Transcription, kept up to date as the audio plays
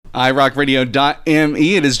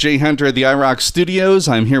iRockRadio.me. It is Jay Hunter at the iRock Studios.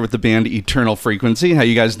 I'm here with the band Eternal Frequency. How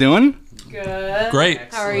you guys doing? Good.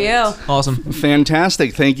 Great. How are you? Awesome.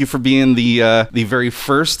 Fantastic. Thank you for being the very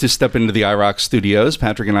first to step into the iRock Studios.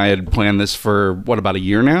 Patrick and I had planned this for, about a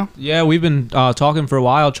year now? Yeah, we've been talking for a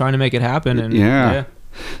while, trying to make it happen. And yeah.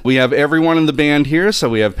 We have everyone in the band here. So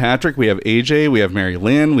we have Patrick, we have AJ, we have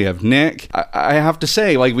Mary-Lynn, we have Nick. I have to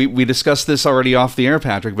say, like we discussed this already off the air,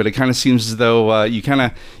 Patrick, but it kind of seems as though you kind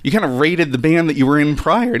of rated the band that you were in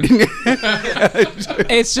prior, didn't you?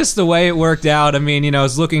 It's just the way it worked out. I mean, I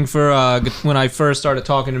was looking for when I first started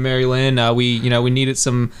talking to Mary-Lynn, we needed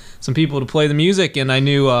some people to play the music, and I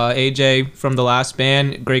knew AJ from the last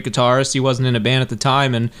band, great guitarist. He wasn't in a band at the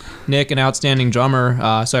time, and Nick, an outstanding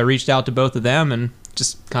drummer. So I reached out to both of them, and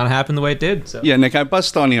just kind of happened the way it did. So. Yeah, Nick, I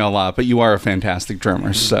bust on you a lot, but you are a fantastic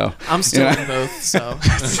drummer. So I'm still in both. So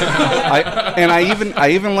I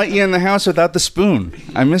even let you in the house without the spoon.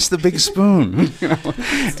 I miss the big spoon.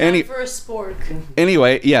 For a sport.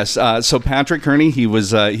 Anyway, yes. So Patrick Kearney, he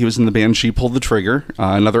was in the band She Pulled the Trigger,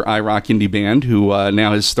 another iRock indie band who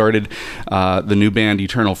now has started the new band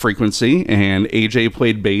Eternal Frequency, and AJ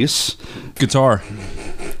played bass, guitar.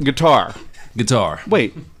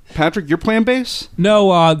 Wait. Patrick, you're playing bass?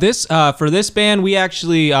 No, for this band, we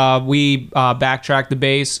actually backtrack the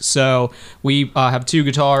bass, so we have two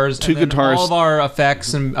guitars. All of our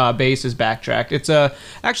effects and bass is backtracked. It's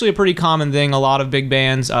actually a pretty common thing. A lot of big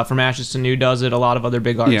bands, from Ashes to New does it. A lot of other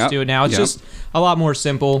big artists do it now. It's just a lot more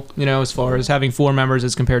simple, as far as having 4 members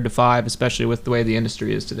as compared to 5, especially with the way the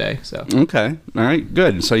industry is today. So okay, all right,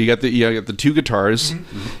 good. So you got the 2 guitars,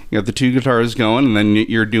 you got the 2 guitars going, and then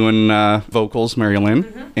you're doing vocals,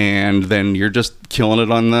 Mary-Lynn. And then you're just killing it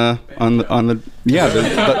on the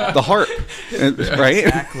harp, right?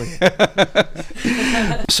 Exactly.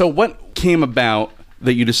 So what came about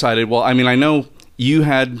that you decided? Well, I mean, I know you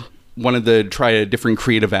had wanted to try a different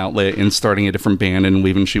creative outlet in starting a different band and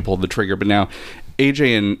leaving She Pulled the Trigger, but now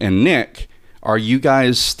AJ and Nick, are you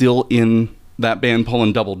guys still in that band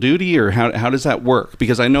pulling double duty, or how does that work?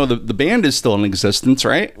 Because I know the band is still in existence,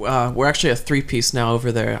 right? We're actually a 3-piece now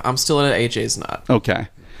over there. I'm still in it. AJ's not. Okay.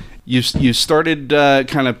 You started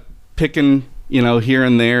kind of picking, here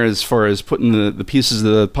and there as far as putting the pieces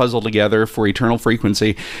of the puzzle together for Eternal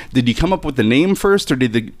Frequency. Did you come up with the name first, or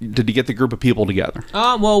did you get the group of people together?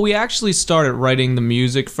 Well, we actually started writing the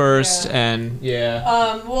music first, and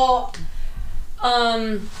Patrick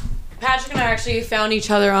and I actually found each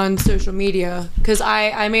other on social media because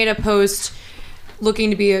I made a post looking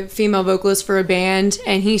to be a female vocalist for a band,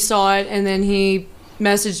 and he saw it, and then he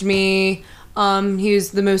messaged me. He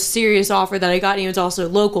was the most serious offer that I got, and he was also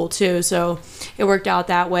local too, so it worked out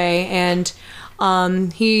that way. And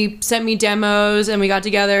he sent me demos, and we got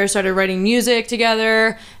together, started writing music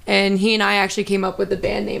together, and he and I actually came up with the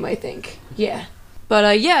band name, I think. Yeah.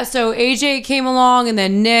 But so AJ came along, and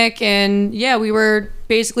then Nick, and we were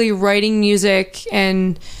basically writing music,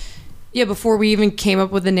 and before we even came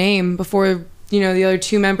up with the name, before the other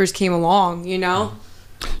 2 members came along,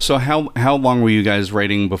 So how long were you guys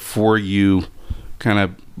writing before you kind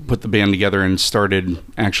of put the band together and started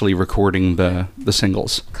actually recording the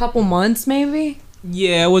singles? Couple months, maybe?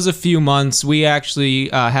 Yeah, it was a few months. We actually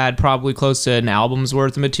had probably close to an album's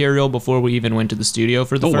worth of material before we even went to the studio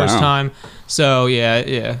for the first time. So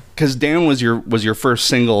yeah. Because Down was your first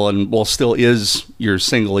single, and still is your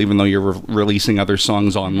single, even though you're releasing other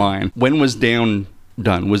songs online. When was Down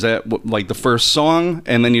done? Was that like the first song,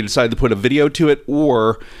 and then you decided to put a video to it,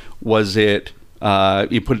 or was it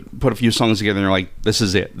you put a few songs together and you're like, this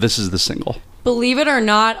is it, this is the single? Believe it or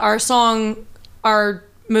not, one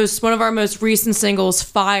of our most recent singles,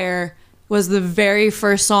 Fire, was the very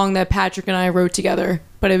first song that Patrick and I wrote together.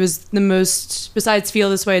 But it was the most, besides Feel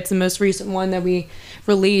This Way, it's the most recent one that we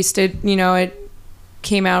released. It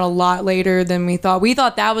came out a lot later than we thought. We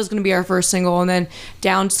thought that was going to be our first single, and then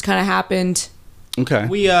Down just kind of happened. Okay.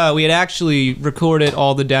 We had actually recorded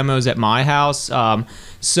all the demos at my house,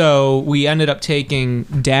 so we ended up taking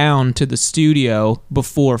Down to the studio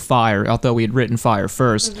before Fire, although we had written Fire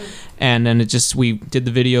first, and then we did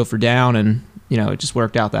the video for Down, and it just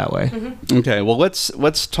worked out that way. Okay, well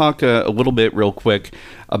let's talk a little bit real quick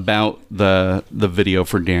about the video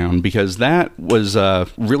for Down, because that was a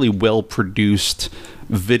really well produced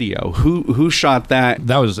video. Who shot that?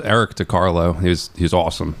 That was Eric DiCarlo. He was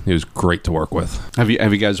awesome. He was great to work with. Have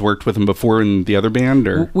you guys worked with him before in the other band,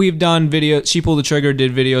 or? We've done videos. She Pulled the Trigger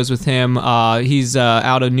did videos with him. He's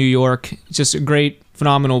out of New York. Just a great,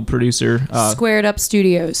 phenomenal producer. Squared Up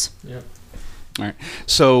Studios. Yep. All right.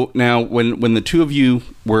 So now, when the two of you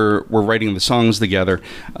were writing the songs together,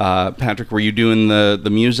 Patrick, were you doing the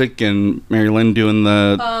music and Mary-Lynn doing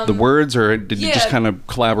the words, or did you just kind of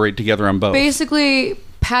collaborate together on both? Basically,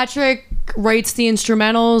 Patrick writes the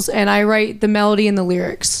instrumentals, and I write the melody and the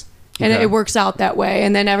lyrics. And it works out that way.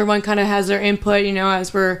 And then everyone kind of has their input,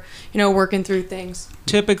 as we're, working through things.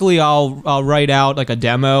 Typically, I'll write out like a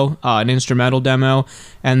demo, an instrumental demo,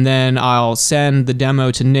 and then I'll send the demo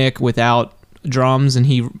to Nick without drums, and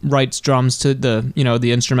he writes drums to the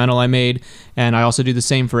instrumental I made. And I also do the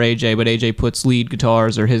same for AJ, but AJ puts lead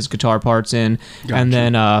guitars or his guitar parts in. Gotcha. And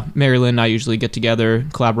then Mary-Lynn and I usually get together,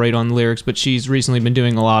 collaborate on the lyrics, but she's recently been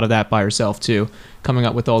doing a lot of that by herself too, coming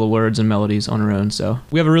up with all the words and melodies on her own. So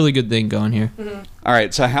we have a really good thing going here. Mm-hmm. All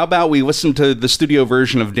right, so how about we listen to the studio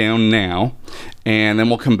version of Down Now, and then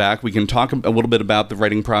we'll come back. We can talk a little bit about the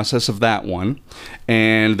writing process of that one.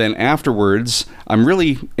 And then afterwards, I'm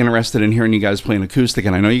really interested in hearing you guys play an acoustic,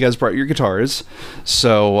 and I know you guys brought your guitars,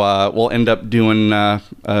 so we'll end up doing an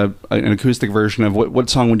acoustic version of what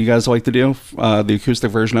song would you guys like to do, the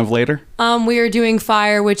acoustic version of later? We are doing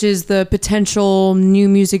Fire, which is the potential new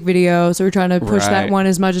music video, so we're trying to push that one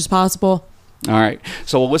as much as possible. All right,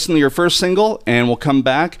 so we'll listen to your first single, and we'll come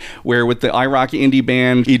back. We're with the iRock indie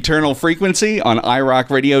band Eternal Frequency on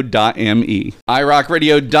iRockRadio.me.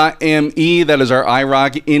 iRockRadio.me, that is our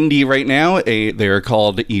iRock indie right now. They are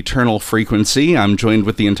called Eternal Frequency. I'm joined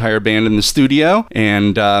with the entire band in the studio,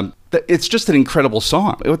 and it's just an incredible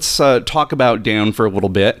song. Let's talk about Down for a little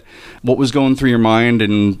bit. What was going through your mind,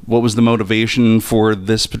 and what was the motivation for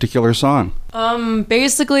this particular song?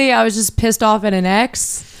 Basically, I was just pissed off at an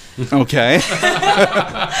ex. Okay.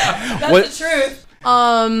 That's the truth.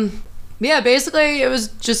 Yeah, basically it was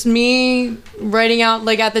just me writing out,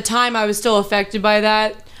 like at the time I was still affected by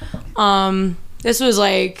that. This was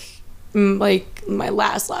like my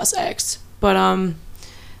last ex, but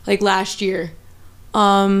like last year.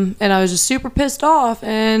 And I was just super pissed off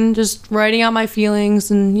and just writing out my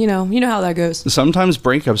feelings, and you know how that goes. Sometimes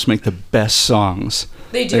breakups make the best songs.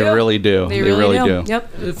 They do. They really do. They really do.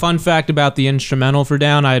 Yep. Fun fact about the instrumental for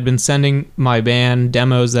Down, I had been sending my band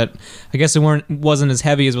demos that I guess wasn't as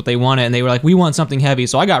heavy as what they wanted, and they were like, we want something heavy.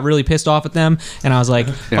 So I got really pissed off at them, and I was like,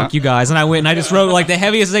 fuck you guys. And I went and I just wrote like the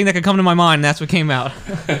heaviest thing that could come to my mind, and that's what came out.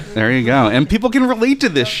 There you go. And people can relate to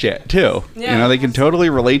this shit too. Yeah. They can totally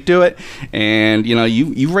relate to it. And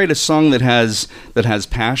you write a song that has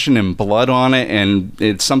passion and blood on it, and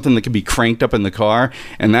it's something that can be cranked up in the car,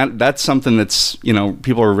 and that's something that's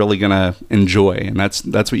people are really gonna enjoy, and that's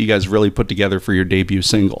what you guys really put together for your debut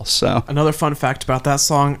single. So another fun fact about that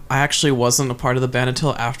song, I actually wasn't a part of the band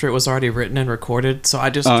until after it was already written and recorded, so I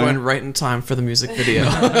just joined right in time for the music video.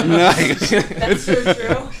 Nice. That's so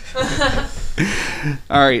true.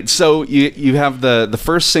 All right, so you have the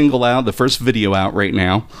first single out, the first video out right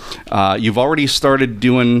now. You've already started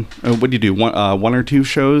doing, what do you do, one or two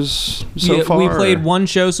shows so far? We played one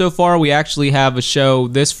show so far. We actually have a show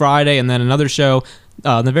this Friday, and then another show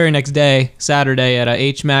the very next day, Saturday, at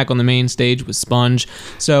HMAC on the main stage with Sponge.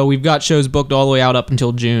 So we've got shows booked all the way out up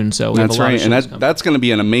until June. So that's right, and that's going to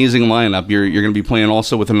be an amazing lineup. You're going to be playing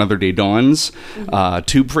also with Another Day Dawns.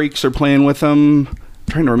 Tube Freaks are playing with them.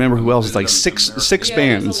 I'm trying to remember who else. It's like six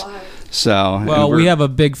bands. So we have a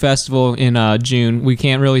big festival in June. We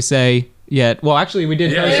can't really say yet. Well, actually, we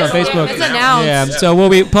did post on Facebook. It's announced. Yeah, so we'll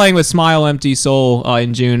be playing with Smile Empty Soul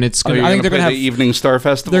in June. It's gonna, I think they're gonna have the Evening Star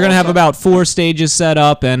Festival. They're gonna have about 4 stages set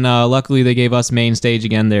up, and luckily they gave us main stage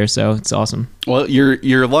again there, so it's awesome. Well,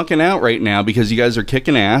 you're lucking out right now because you guys are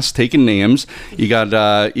kicking ass, taking names. You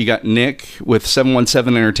got Nick with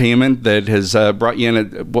 717 Entertainment that has brought you in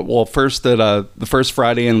at first at the first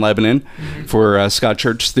Friday in Lebanon for Scott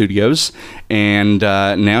Church Studios, and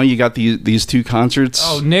now you got these two concerts.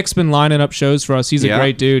 Oh, Nick's been lining up shows for us. He's a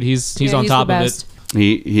great dude. He's on top of it.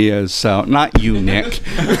 He is. So not you, Nick.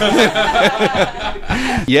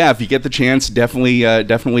 Yeah, if you get the chance,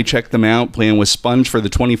 definitely check them out. Playing with Sponge for the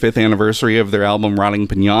 25th anniversary of their album Rotting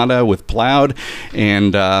Pinata with Plowed,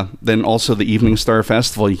 and then also the Evening Star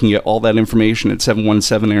Festival. You can get all that information at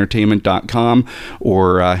 717entertainment.com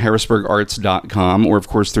or harrisburgarts.com, or of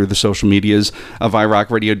course through the social medias of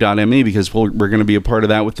iRockRadio.me, because we're going to be a part of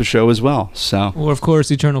that with the show as well. So, or of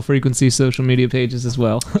course Eternal Frequency social media pages as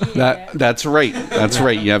well. That's right. That's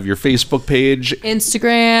right. You have your Facebook page,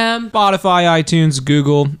 Instagram, Spotify, iTunes,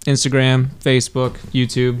 Google, Instagram, Facebook,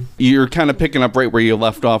 YouTube. You're kind of picking up right where you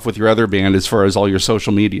left off with your other band as far as all your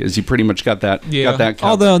social medias. You pretty much got that. Yeah. Got that covered.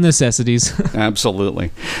 All the necessities.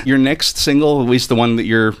 Absolutely. Your next single, at least the one that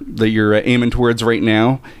you're aiming towards right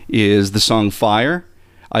now, is the song Fire.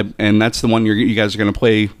 And that's the one you guys are going to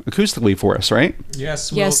play acoustically for us, right?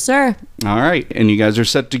 Yes. Yes, sir. All right. And you guys are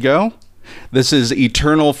set to go. This is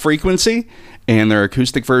Eternal Frequency and their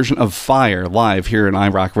acoustic version of Fire live here at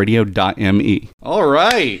irockradio.me. All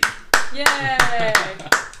right. Yay!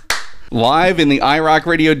 Live in the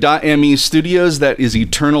irockradio.me studios, that is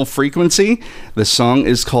Eternal Frequency. The song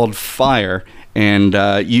is called Fire. And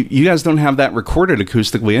you guys don't have that recorded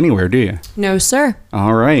acoustically anywhere, do you? No, sir.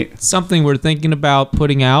 All right. Something we're thinking about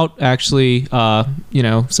putting out, actually,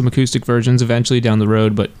 some acoustic versions eventually down the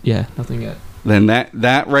road, but yeah, nothing yet. Then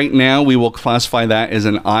that right now, we will classify that as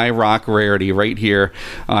an iRock rarity right here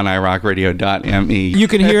on irockradio.me. You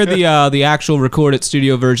can hear the actual recorded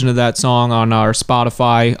studio version of that song on our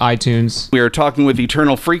Spotify, iTunes. We are talking with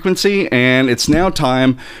Eternal Frequency, and it's now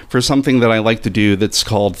time for something that I like to do that's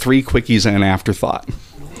called 3 Quickies and Afterthought.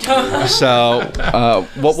 So,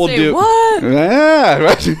 what we'll do... What? Yeah,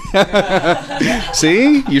 right.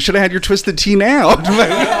 See? You should have had your twisted tea now.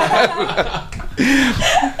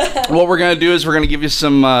 What we're going to do is we're going to give you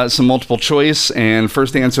some multiple choice, and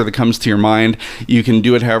first answer that comes to your mind. You can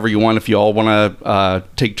do it however you want. If you all want to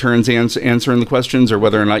take turns answering the questions, or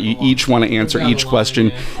whether or not you each want to answer each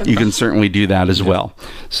question, you can certainly do that as well.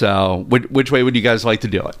 So which way would you guys like to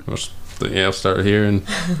do it? I'll start here and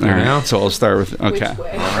All right, so I'll start with, okay.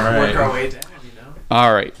 Work our way down,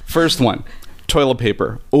 All right, first one. Toilet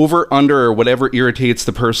paper. Over, under, or whatever irritates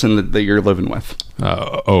the person that you're living with.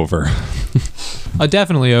 Over.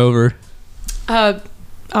 Definitely over.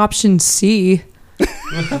 Option C. She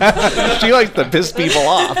likes to piss people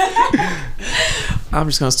off. I'm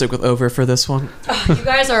just gonna stick with over for this one. You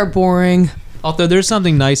guys are boring. Although there's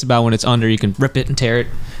something nice about when it's under, you can rip it and tear it.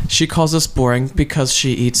 She calls us boring because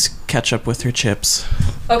she eats ketchup with her chips.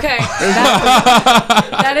 Okay.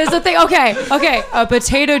 That is the thing. Okay. A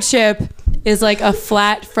potato chip is like a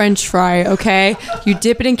flat French fry, okay? You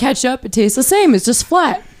dip it in ketchup, it tastes the same. It's just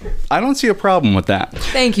flat. I don't see a problem with that.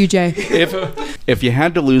 Thank you, Jay. If you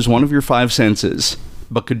had to lose one of your 5 senses,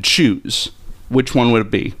 but could choose, which one would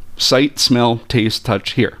it be? Sight, smell, taste,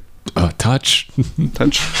 touch. Here. Touch.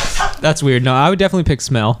 Touch. That's weird. No, I would definitely pick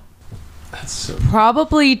smell.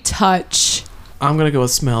 Probably touch. I'm gonna go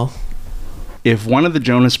with smell. If one of the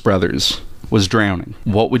Jonas Brothers was drowning,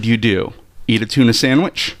 what would you do? Eat a tuna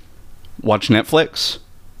sandwich? Watch Netflix?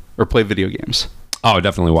 Or play video games? Oh,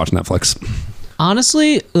 definitely watch Netflix.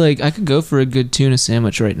 Honestly, like, I could go for a good tuna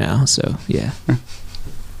sandwich right now, so yeah.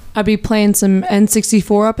 I'd be playing some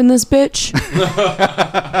N64 up in this bitch.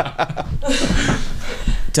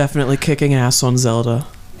 Definitely kicking ass on Zelda.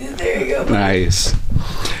 There you go. Nice.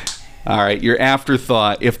 All right, your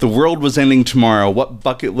afterthought. If the world was ending tomorrow, what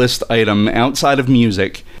bucket list item outside of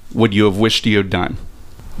music would you have wished you had done?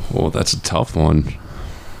 Oh, that's a tough one.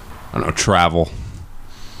 I don't know, travel.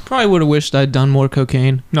 Probably would have wished I'd done more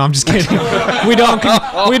cocaine. No, I'm just kidding. we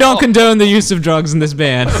don't condone the use of drugs in this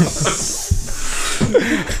band.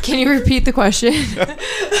 Can you repeat the question?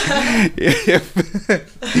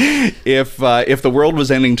 If the world was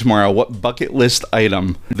ending tomorrow, what bucket list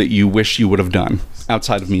item that you wish you would have done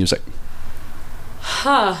outside of music?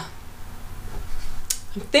 I'm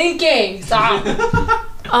thinking. Stop.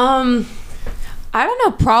 I don't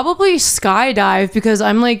know. Probably skydive, because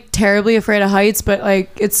I'm like terribly afraid of heights, but like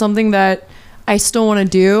it's something that I still want to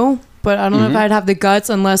do. But I don't know if I'd have the guts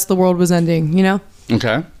unless the world was ending. You know?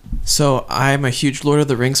 Okay. So I'm a huge Lord of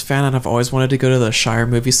the Rings fan, and I've always wanted to go to the Shire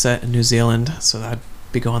movie set in New Zealand, so I'd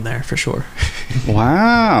be going there for sure.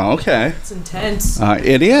 Wow. Okay. It's intense.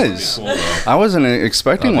 It is. I wasn't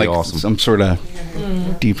expecting like awesome. some sort of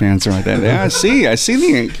deep answer like that. Yeah, I see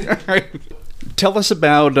the ink. All right. Tell us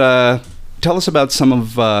about some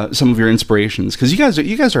of your inspirations, because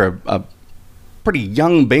you guys are a pretty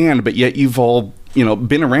young band, but yet you've all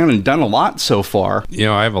been around and done a lot so far.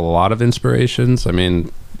 I have a lot of inspirations. I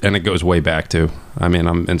mean, and it goes way back too. I mean,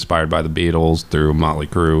 I'm inspired by the Beatles through Motley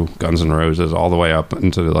Crue, Guns N' Roses, all the way up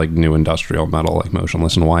into like new industrial metal like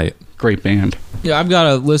Motionless in White. Great band. Yeah, I've got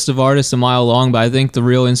a list of artists a mile long, but I think the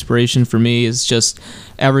real inspiration for me is just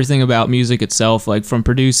everything about music itself, like from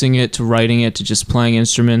producing it to writing it to just playing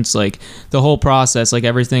instruments, like the whole process, like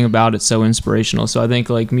everything about it's so inspirational. So I think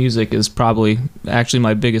like music is probably actually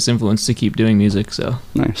my biggest influence to keep doing music. So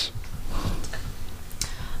nice.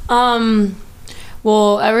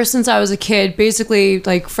 Well, ever since I was a kid, basically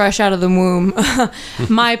like fresh out of the womb,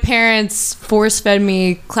 my parents force-fed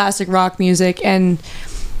me classic rock music, and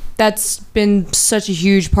that's been such a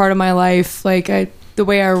huge part of my life. Like the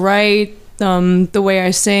way I write, the way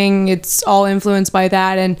I sing, it's all influenced by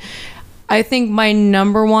that. And I think my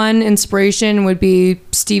number one inspiration would be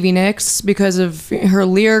Stevie Nicks because of her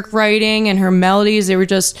lyric writing and her melodies. They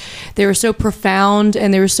were so profound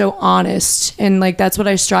and they were so honest. And like, that's what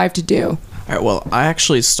I strive to do. All right, well, I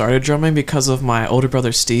actually started drumming because of my older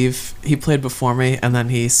brother, Steve. He played before me, and then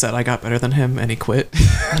he said I got better than him, and he quit.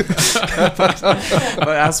 but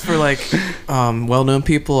as for, like, well-known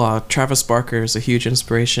people, Travis Barker is a huge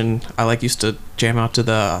inspiration. I, used to jam out to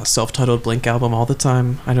the self-titled Blink album all the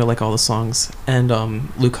time. I know, all the songs. And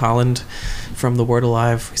Luke Holland from The Word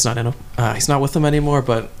Alive. He's not with them anymore,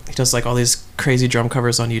 but he does, all these crazy drum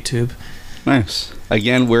covers on YouTube. Nice.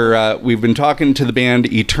 Again, we've been talking to the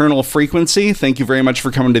band Eternal Frequency. Thank you very much for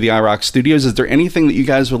coming to the iRock Studios. Is there anything that you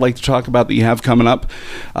guys would like to talk about that you have coming up?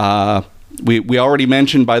 We already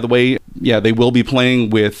mentioned, by the way, they will be playing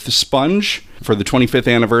with Sponge for the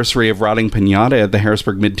 25th anniversary of Rotting Pinata at the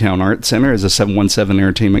Harrisburg Midtown Arts Center as a 717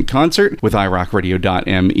 Entertainment concert with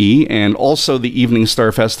iRockRadio.me, and also the Evening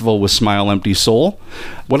Star Festival with Smile Empty Soul.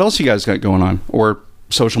 What else you guys got going on? Or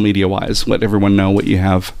social media-wise, let everyone know what you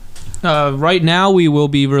have. Right now, we will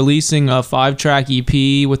be releasing a 5-track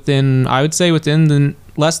EP within the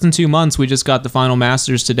less than 2 months. We just got the final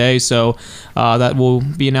masters today, so that we'll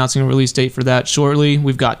be announcing a release date for that shortly.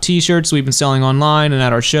 We've got t-shirts we've been selling online and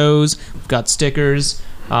at our shows. We've got stickers,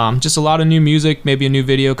 just a lot of new music, maybe a new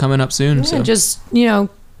video coming up soon. Yeah, so just,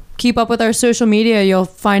 keep up with our social media. You'll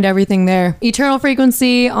find everything there. Eternal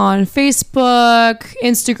Frequency on Facebook,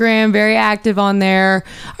 Instagram, very active on there.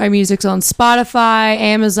 Our music's on Spotify,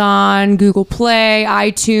 Amazon, Google Play,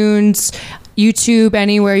 iTunes, YouTube,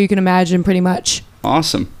 anywhere you can imagine, pretty much.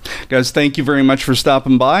 Awesome. Guys, thank you very much for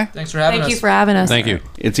stopping by. Thanks for having us. Thank you for having us. Thank you.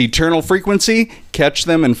 It's Eternal Frequency. Catch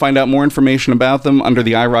them and find out more information about them under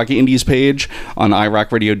the iRock Indies page on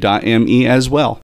iRockRadio.me as well.